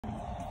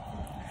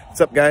What's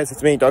up, guys?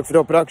 It's me,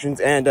 LifeForce Productions,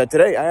 and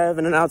today I have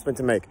an announcement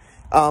to make.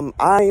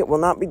 I will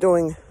not be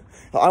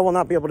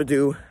able to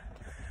do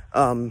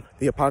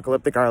the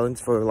Apocalyptic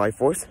Islands for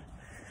LifeForce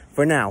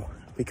for now,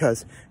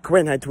 because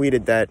Quinn had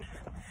tweeted that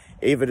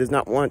Ava does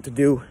not want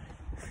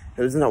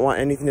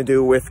anything to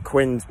do with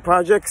Quinn's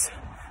projects.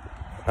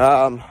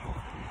 And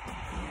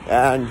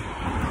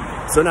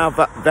so now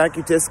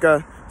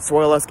Vacutisca,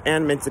 Soilusk,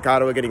 and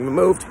Mincecato are getting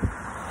removed,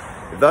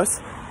 thus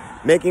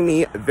making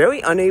me very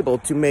unable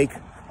to make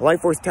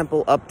LifeForce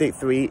Temple Update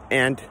 3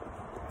 and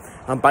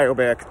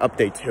Biobarrack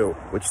Update 2,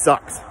 which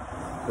sucks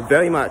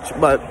very much.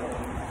 But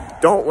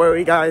don't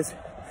worry, guys.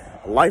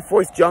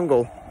 LifeForce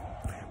Jungle,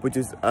 which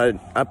is an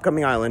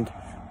upcoming island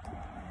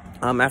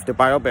after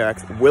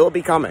Biobarracks, will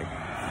be coming.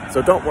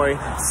 So don't worry.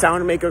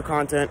 Soundmaker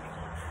content,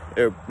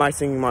 or My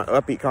Singing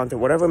Upbeat content,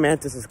 whatever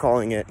Mantis is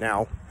calling it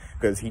now,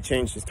 because he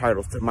changed his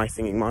titles to My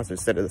Singing Monsters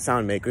instead of the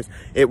Soundmakers,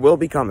 it will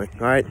be coming,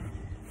 all right?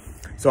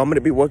 So I'm going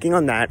to be working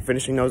on that,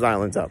 finishing those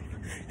islands up.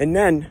 And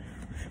then,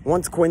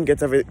 once Quinn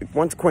gets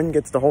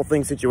the whole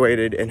thing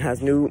situated and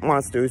has new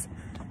monsters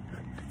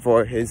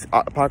for his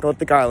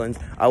Apocalyptic Islands,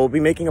 I will be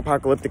making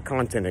apocalyptic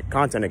content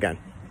again.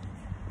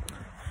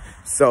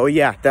 So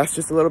yeah, that's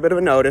just a little bit of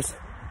a notice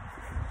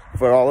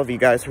for all of you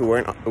guys who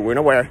weren't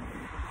aware.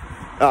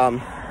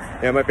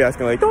 You might be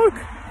asking, like, Doug,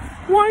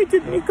 why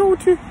didn't he go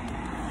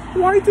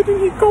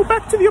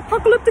back to the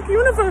apocalyptic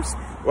universe?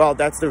 Well,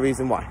 that's the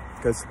reason why,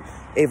 because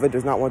Ava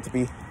does not want to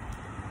be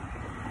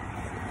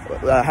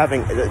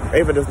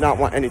Ava does not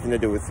want anything to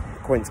do with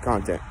Quinn's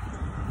content.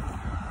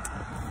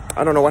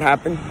 I don't know what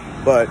happened,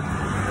 but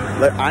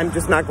I'm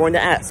just not going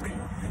to ask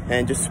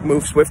and just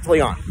move swiftly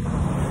on.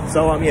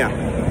 So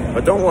yeah,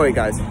 but don't worry,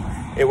 guys,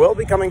 it will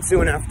be coming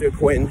soon after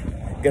Quinn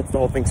gets the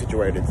whole thing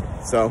situated.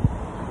 So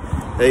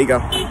there you go.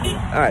 All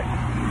right,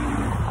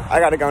 I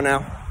gotta go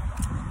now.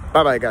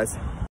 Bye bye, guys.